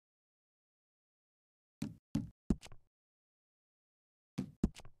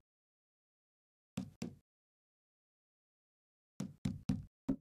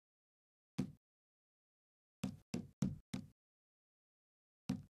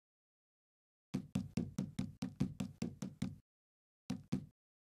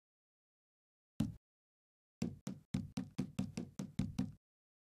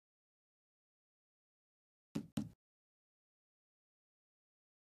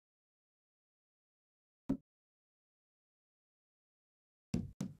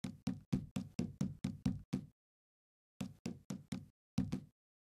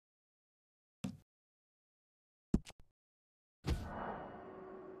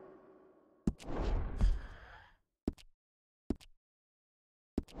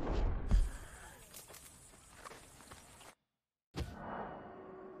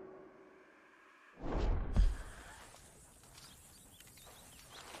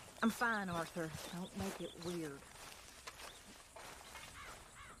I'm fine, Arthur. Don't make it weird.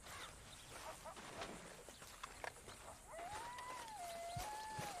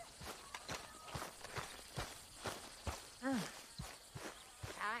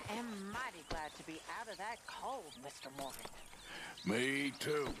 I am mighty glad to be out of that cold, Mr. Morgan. Me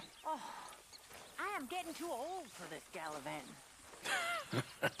too. Oh, I am getting too old for this gallivanting.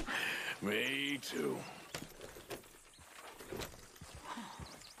 Me too.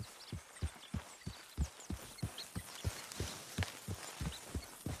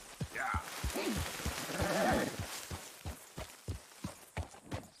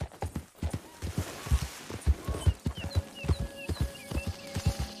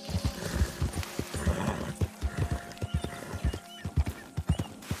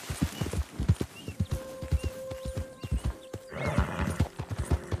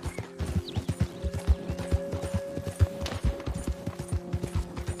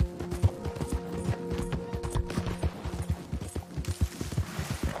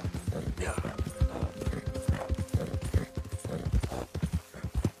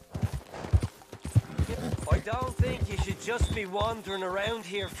 I don't think you should just be wandering around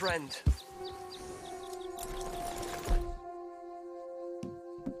here, friend.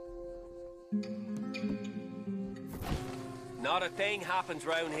 Not a thing happens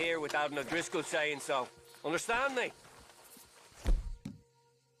round here without an O'Driscoll saying so. Understand me?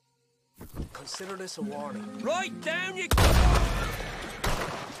 Consider this a warning. Right down you...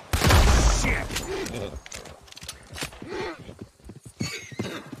 Shit!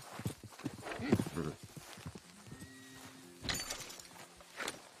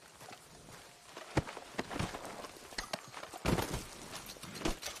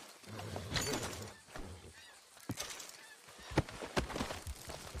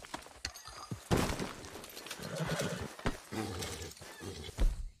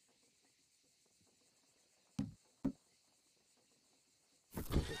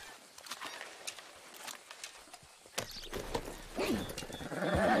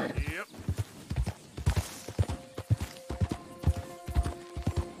 Yep.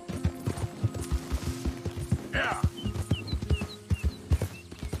 Yeah.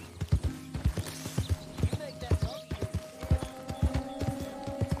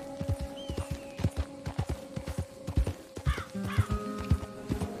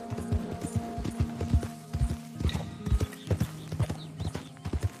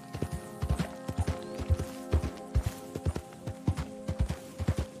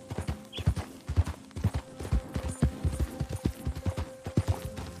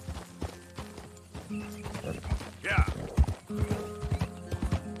 Yeah.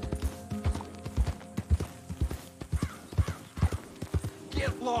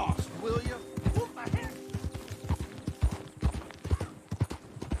 Get lost, will you? What the heck?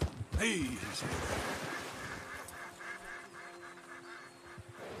 Easy.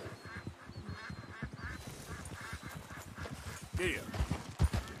 Yeah.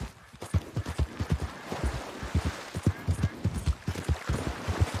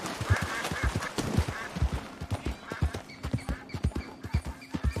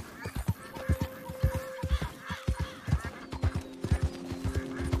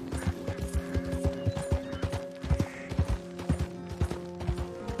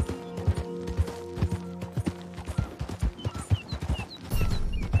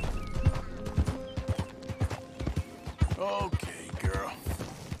 Okay, girl.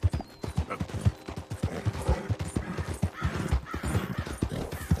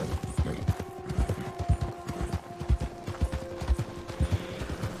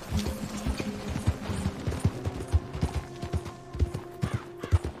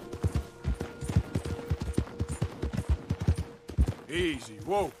 Easy,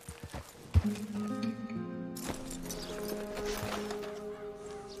 whoa.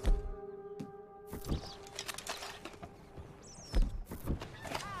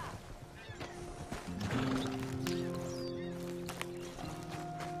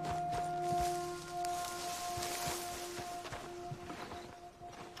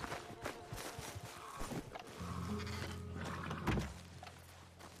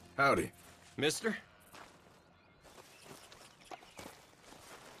 Howdy. Mister?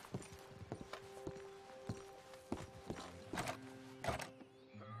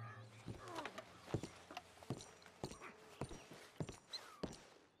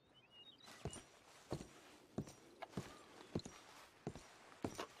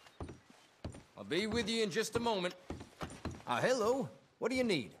 I'll be with you in just a moment. Hello. What do you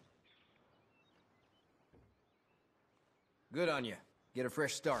need? Good on you. Get a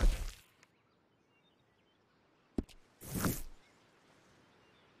fresh start.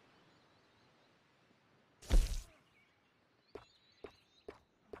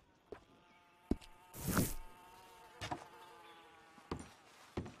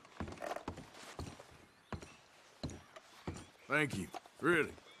 Thank you. Really.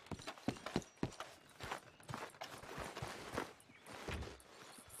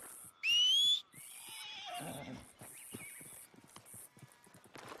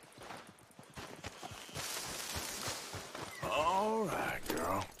 All right,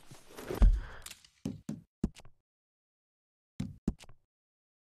 girl.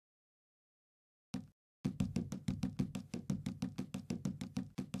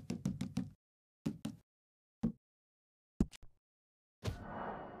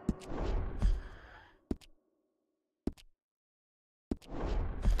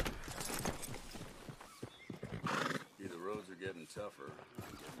 Either roads are getting tougher.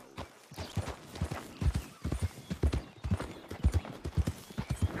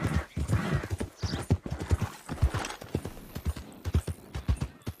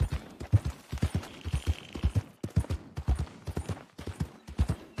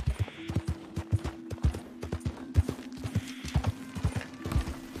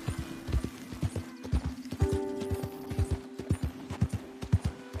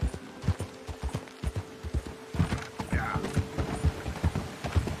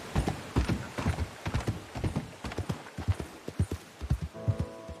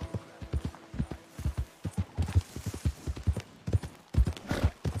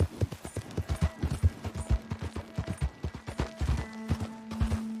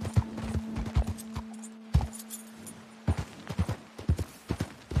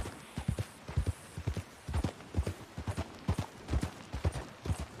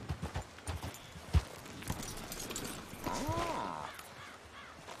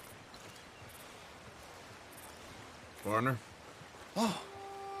 Partner?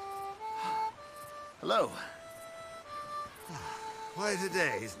 Hello. Quite a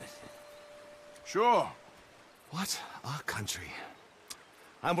day, isn't it? Sure. What a country.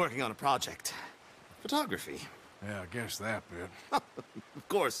 I'm working on a project. Photography. Yeah, I guess that bit. Of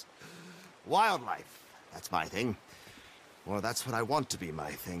course. Wildlife. That's my thing. Or that's what I want to be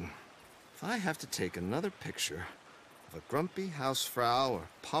my thing. If I have to take another picture of a grumpy housefrau or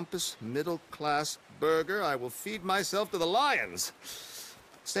pompous middle-class burger, I will feed myself to the lions.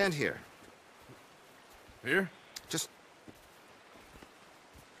 Stand here. Here? Just...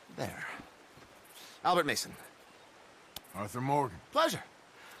 there. Albert Mason. Arthur Morgan. Pleasure.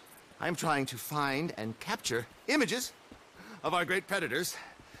 I'm trying to find and capture images of our great predators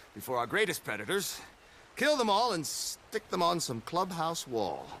before our greatest predators kill them all and stick them on some clubhouse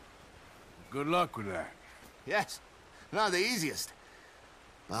wall. Good luck with that. Yes, not the easiest.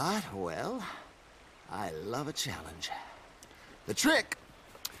 But, well, I love a challenge. The trick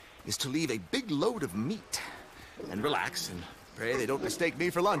is to leave a big load of meat and relax and pray they don't mistake me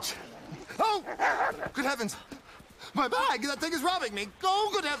for lunch. Oh! Good heavens! My bag! That thing is robbing me! Oh,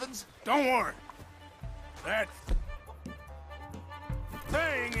 good heavens! Don't worry. That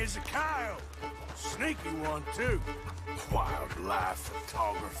thing is a coyote. Sneaky one, too. Wildlife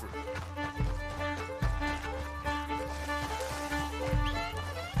photographer.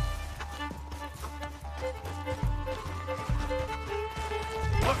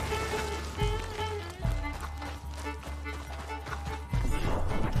 Look.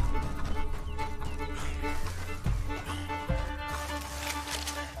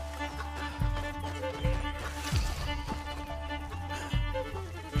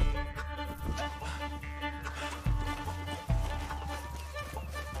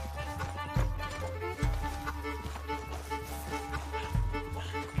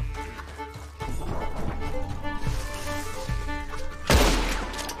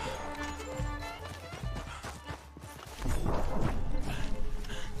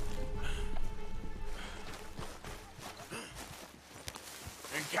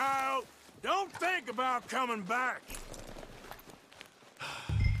 And Kyle, don't think about coming back.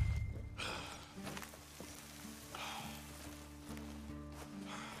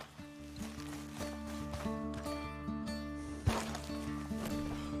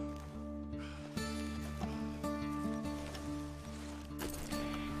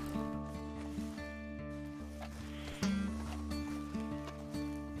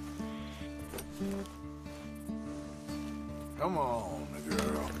 Come on,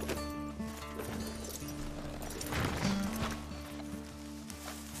 girl.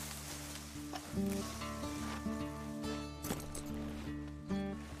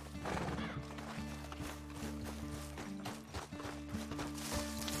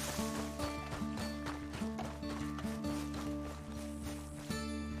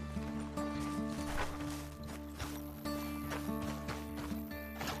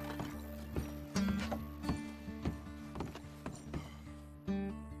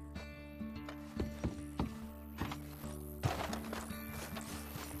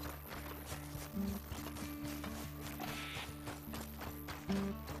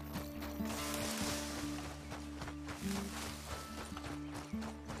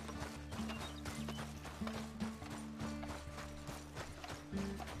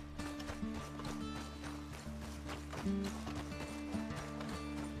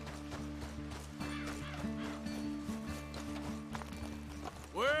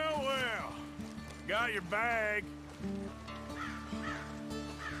 got your bag.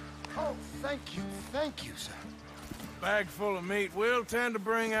 Oh, thank you, sir. Bag full of meat will tend to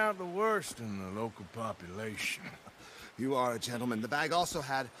bring out the worst in the local population. You are a gentleman. The bag also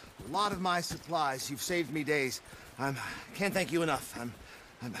had a lot of my supplies. You've saved me days. Can't thank you enough.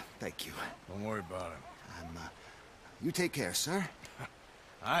 Thank you. Don't worry about it. You take care, sir.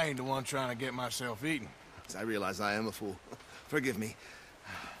 I ain't the one trying to get myself eaten. I realize I am a fool. Forgive me.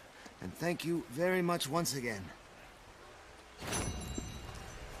 And thank you very much once again.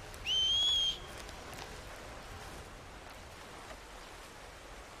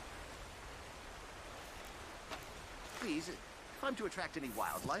 Please, if I'm to attract any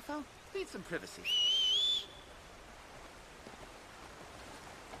wildlife, I'll need some privacy.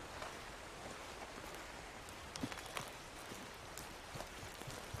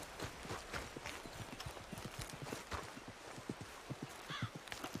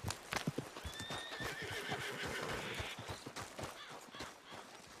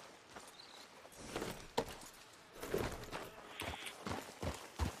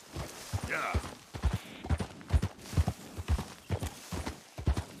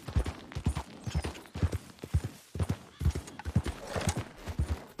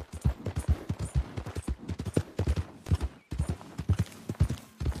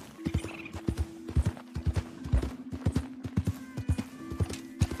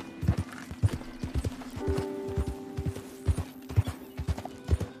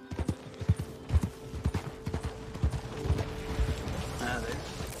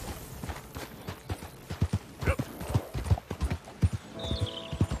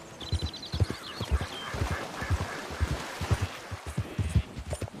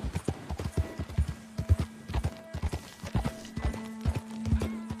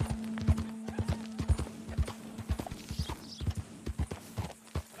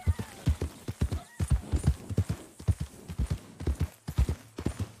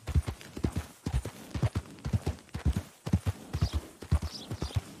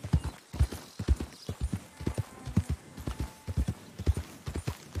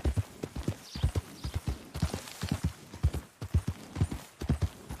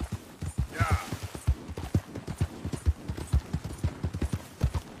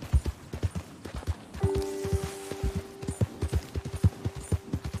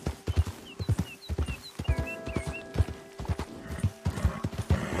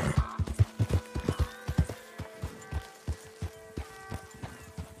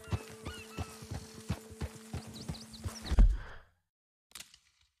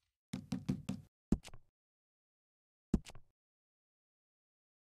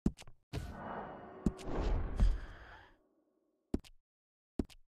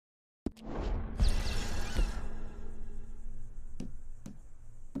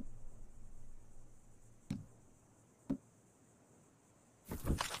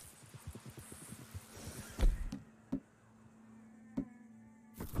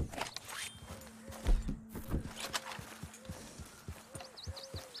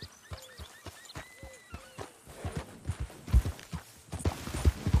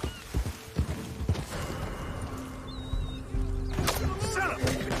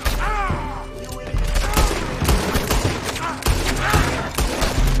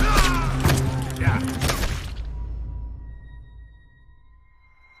 Yeah.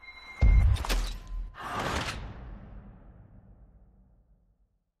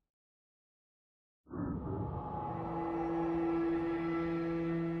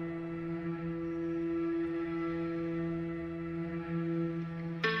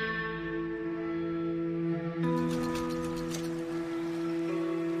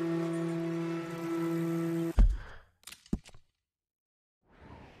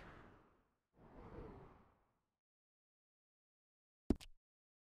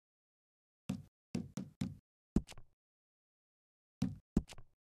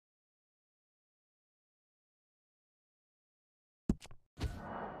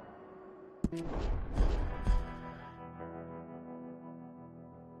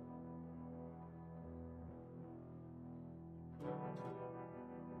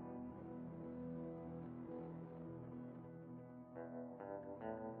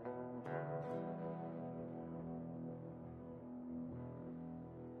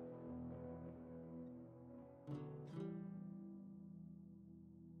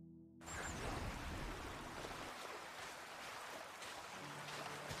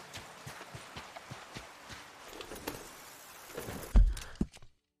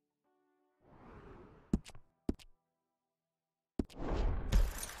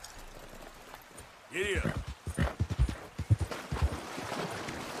 Giddy up.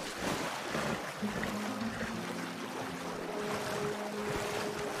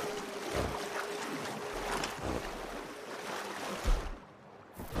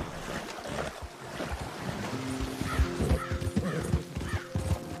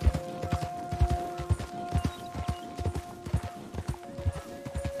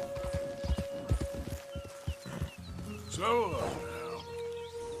 Solo now.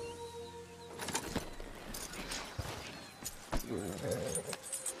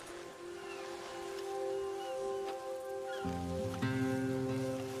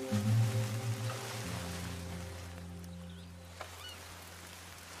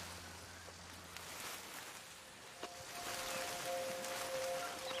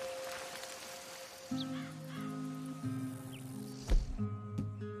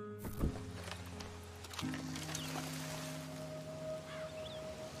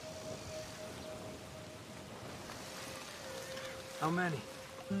 How many?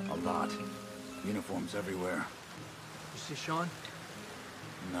 A lot. Uniforms everywhere. You see Sean?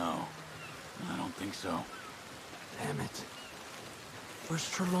 No, I don't think so. Damn it. Where's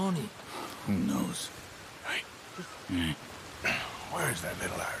Trelawney? Who knows? Hey. Where's that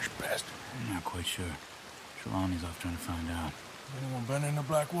little Irish pest? I'm not quite sure. Trelawney's off trying to find out. Anyone been in the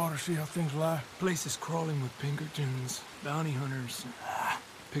Blackwater, see how things lie? Place is crawling with Pinkertons, bounty hunters,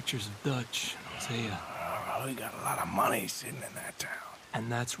 pictures of Dutch, Hosea. Oh, we got a lot of money sitting in that town.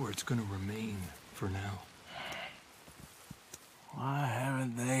 And that's where it's gonna remain for now. Why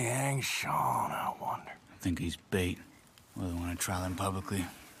haven't they hanged Sean, I wonder? I think he's bait. Well, they want to trial him publicly.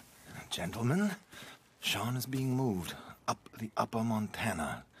 Gentlemen, Sean is being moved up the upper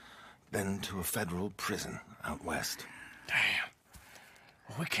Montana, then to a federal prison out west. Damn.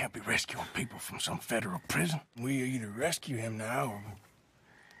 Well, we can't be rescuing people from some federal prison. We either rescue him now or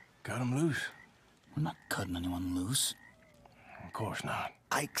cut him loose. We're not cutting anyone loose. Of course not.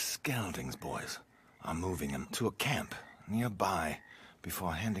 Ike Skelding's boys are moving him to a camp nearby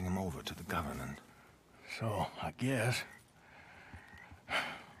before handing him over to the government. So, I guess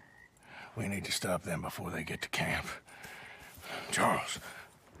we need to stop them before they get to camp. Charles,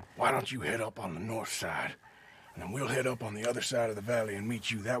 why don't you head up on the north side, and then we'll head up on the other side of the valley and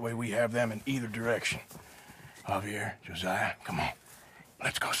meet you. That way we have them in either direction. Javier, Josiah, come on.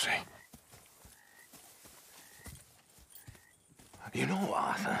 Let's go see. You know,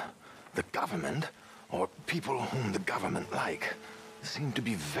 Arthur, the government, or people whom the government like, seem to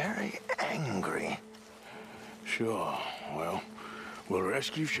be very angry. Sure. Well, we'll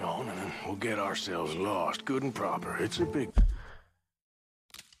rescue Sean, and then we'll get ourselves lost, good and proper. It's a big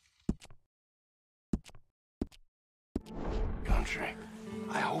country.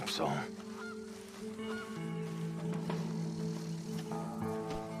 I hope so.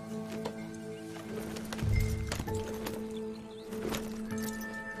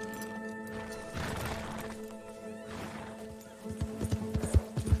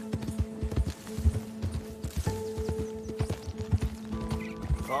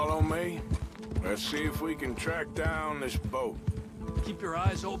 Follow me. Let's see if we can track down this boat. Keep your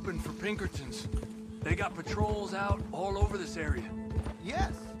eyes open for Pinkertons. They got patrols out all over this area.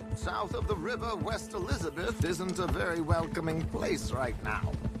 Yes, south of the river, West Elizabeth isn't a very welcoming place right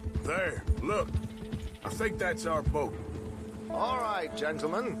now. There, look. I think that's our boat. All right,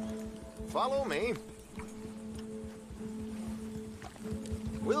 gentlemen. Follow me.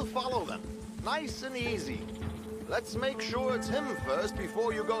 We'll follow them. Nice and easy. Let's make sure it's him first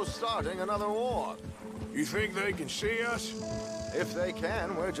before you go starting another war. You think they can see us? If they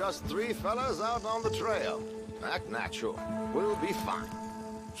can, we're just three fellas out on the trail. Act natural. We'll be fine.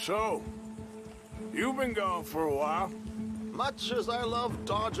 So, you've been gone for a while. Much as I love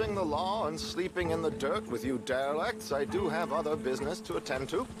dodging the law and sleeping in the dirt with you derelicts, I do have other business to attend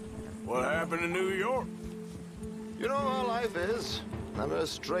to. What happened in New York? You know how life is. Never a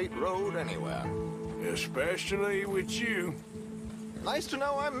straight road anywhere. Especially with you. Nice to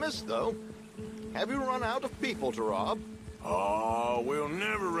know I'm missed, though. Have you run out of people to rob? Oh, we'll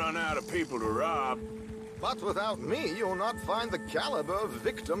never run out of people to rob. But without me, you'll not find the caliber of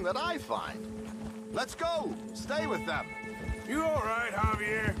victim that I find. Let's go! Stay with them! You all right,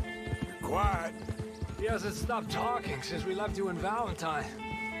 Javier? You're quiet. He hasn't stopped talking since we left you in Valentine.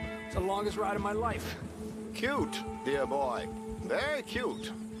 It's the longest ride of my life. Cute, dear boy. Very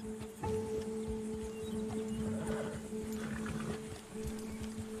cute.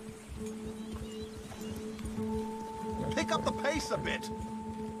 Pick up the pace a bit.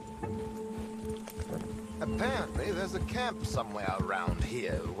 Apparently, there's a camp somewhere around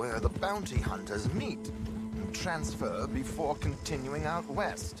here where the bounty hunters meet and transfer before continuing out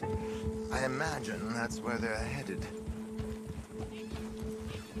west. I imagine that's where they're headed.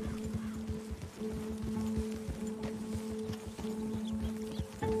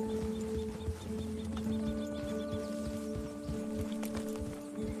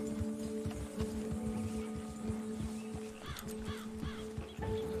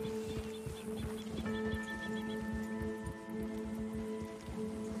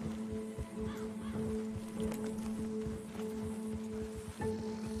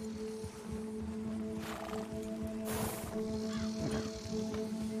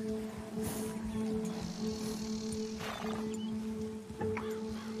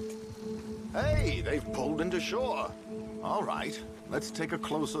 Hey, they've pulled into shore. All right, let's take a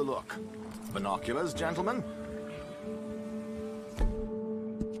closer look. Binoculars, gentlemen?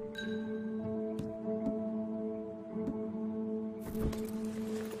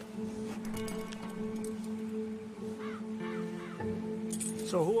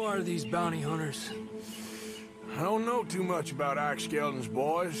 So who are these bounty hunters? I don't know too much about Ike Skeldon's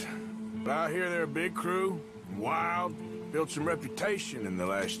boys, but I hear they're a big crew, wild, built some reputation in the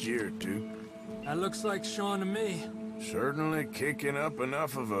last year or two. That looks like Sean to me. Certainly kicking up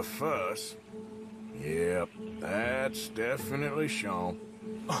enough of a fuss. Yep, that's definitely Sean.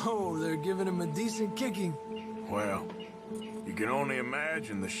 Oh, they're giving him a decent kicking. Well, you can only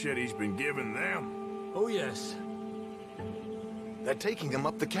imagine the shit he's been giving them. Oh, yes. They're taking him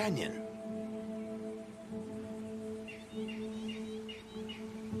up the canyon.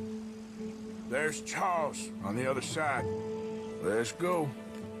 There's Charles on the other side. Let's go.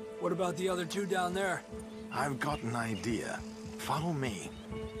 What about the other two down there? I've got an idea. Follow me.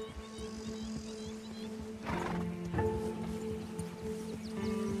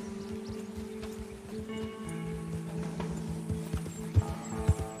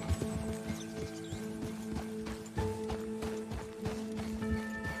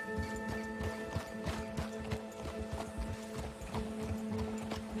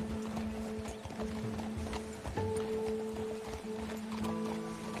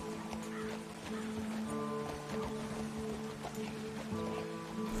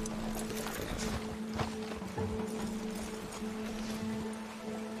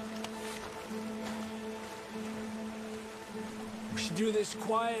 Do this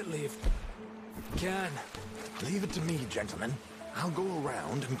quietly if you can. Leave it to me, gentlemen. I'll go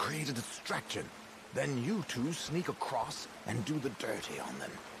around and create a distraction. Then you two sneak across and do the dirty on them.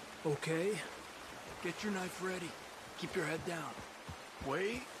 Okay. Get your knife ready. Keep your head down.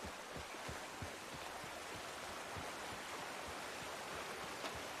 Wait.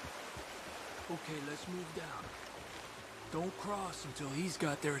 Okay, let's move down. Don't cross until he's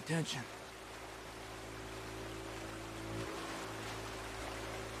got their attention.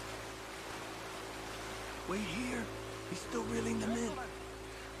 Wait here. He's still reeling them in.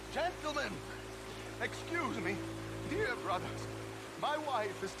 Gentlemen! Excuse me. Dear brothers, my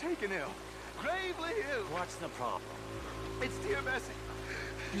wife is taken ill. Gravely ill. What's the problem? It's dear Bessie.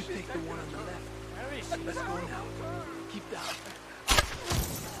 You take the one on the left. Where is she? Let's go now. Keep down.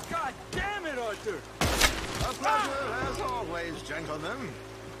 God damn it, Arthur! A pleasure as always, gentlemen.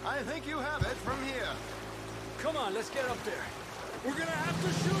 I think you have it from here. Come on, let's get up there. We're gonna have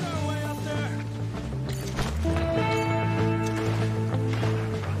to shoot our way up there.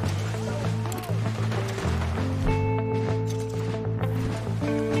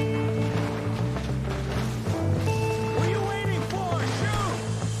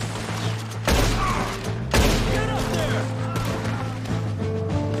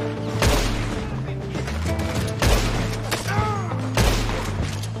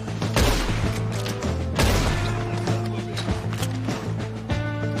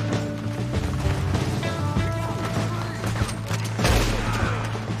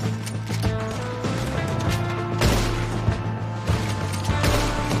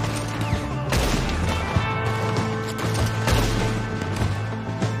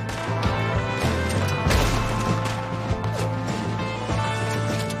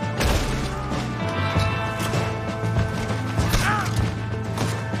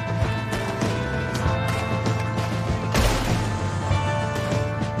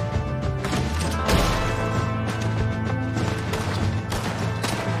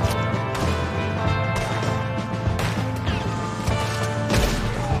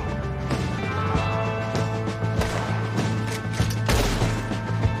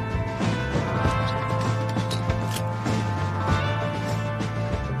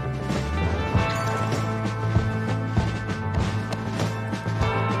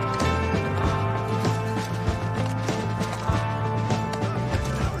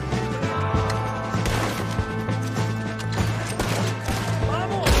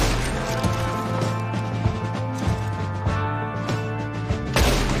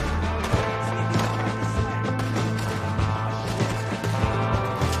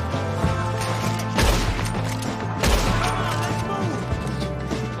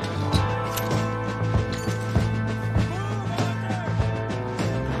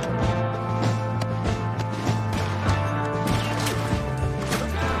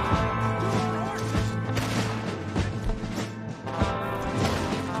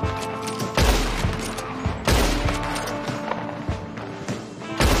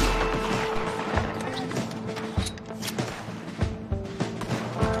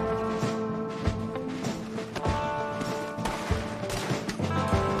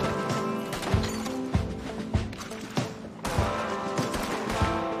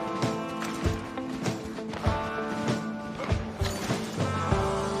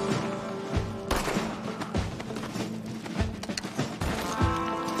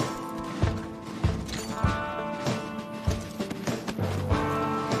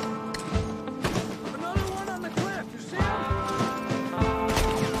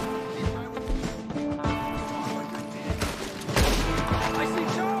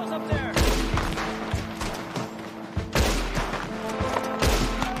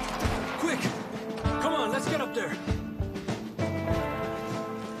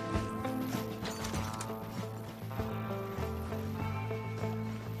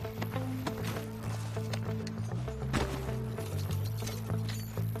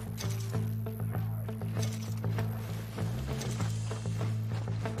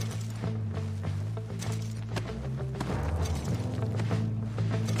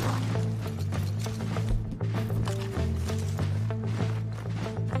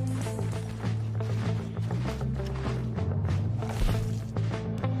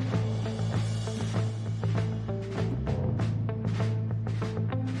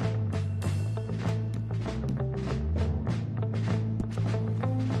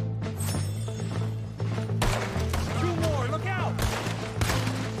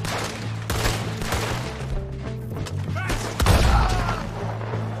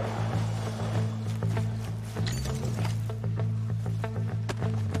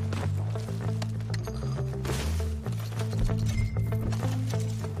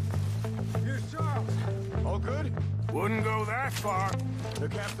 Wouldn't go that far. The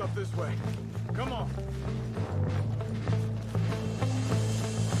camp's up this way. Come on.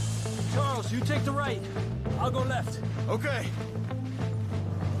 Charles, you take the right. I'll go left. Okay.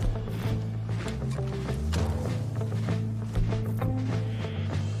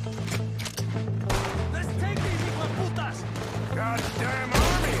 Let's take these hijueputas! Goddamn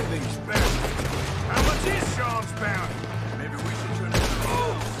army of these bastards. How much is Sean's bounty? Maybe we should try to...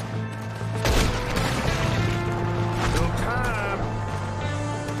 No time.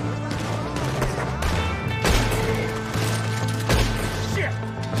 Shit!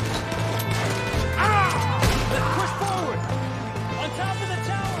 Let's push forward! On top of the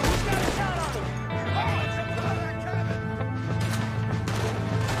tower! Who's got a shot on him? Oh, it's up by that cabin! Move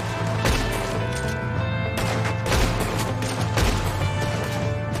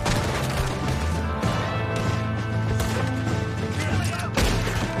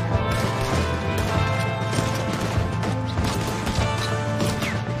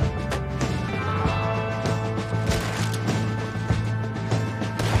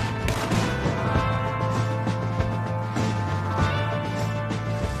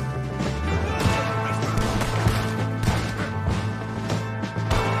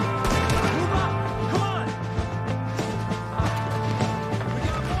up! Come on!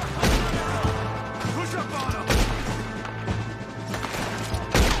 Push up on him!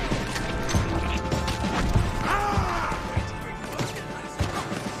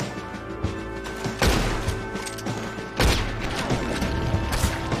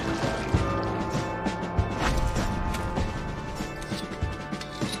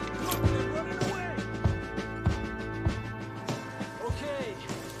 Look, they're running away! Okay.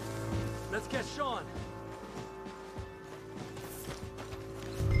 Let's get Sean.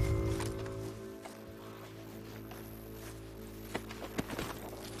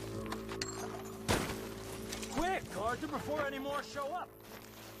 Quick, Arthur, before any more show up.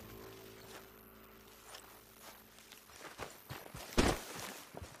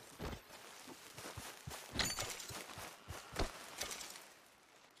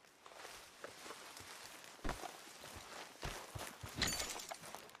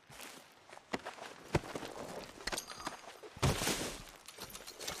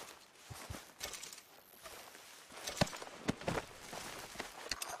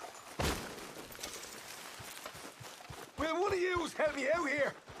 Will one of yous help me out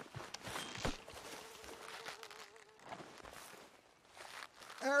here?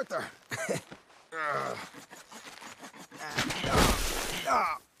 Arthur.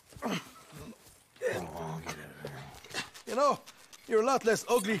 You know, you're a lot less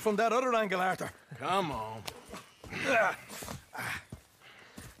ugly from that other angle, Arthur. Come on.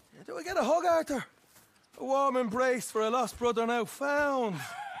 Do I get a hug, Arthur? A warm embrace for a lost brother now found.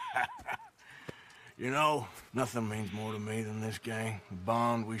 You know, nothing means more to me than this gang, the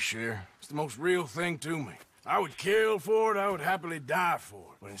bond we share. It's the most real thing to me. I would kill for it, I would happily die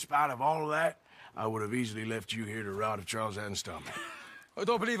for it. But in spite of all of that, I would have easily left you here to rot if Charles hadn't stopped me. I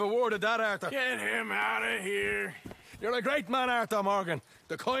don't believe a word of that, Arthur. Get him out of here. You're a great man, Arthur Morgan.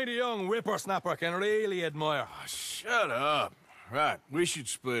 The kind of young whippersnapper can really admire. Oh, shut up. Right, we should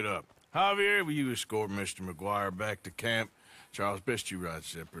split up. Javier, will you escort Mr. McGuire back to camp? Charles, best you ride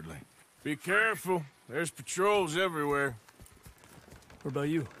separately. Be careful. There's patrols everywhere. What about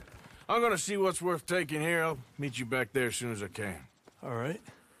you? I'm gonna see what's worth taking here. I'll meet you back there as soon as I can. All right.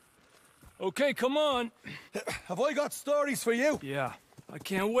 Okay, come on. Have I got stories for you? Yeah, I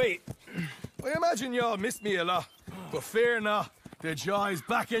can't wait. I imagine y'all missed me a lot. But fear not, the joy's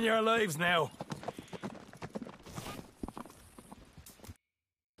back in your lives now.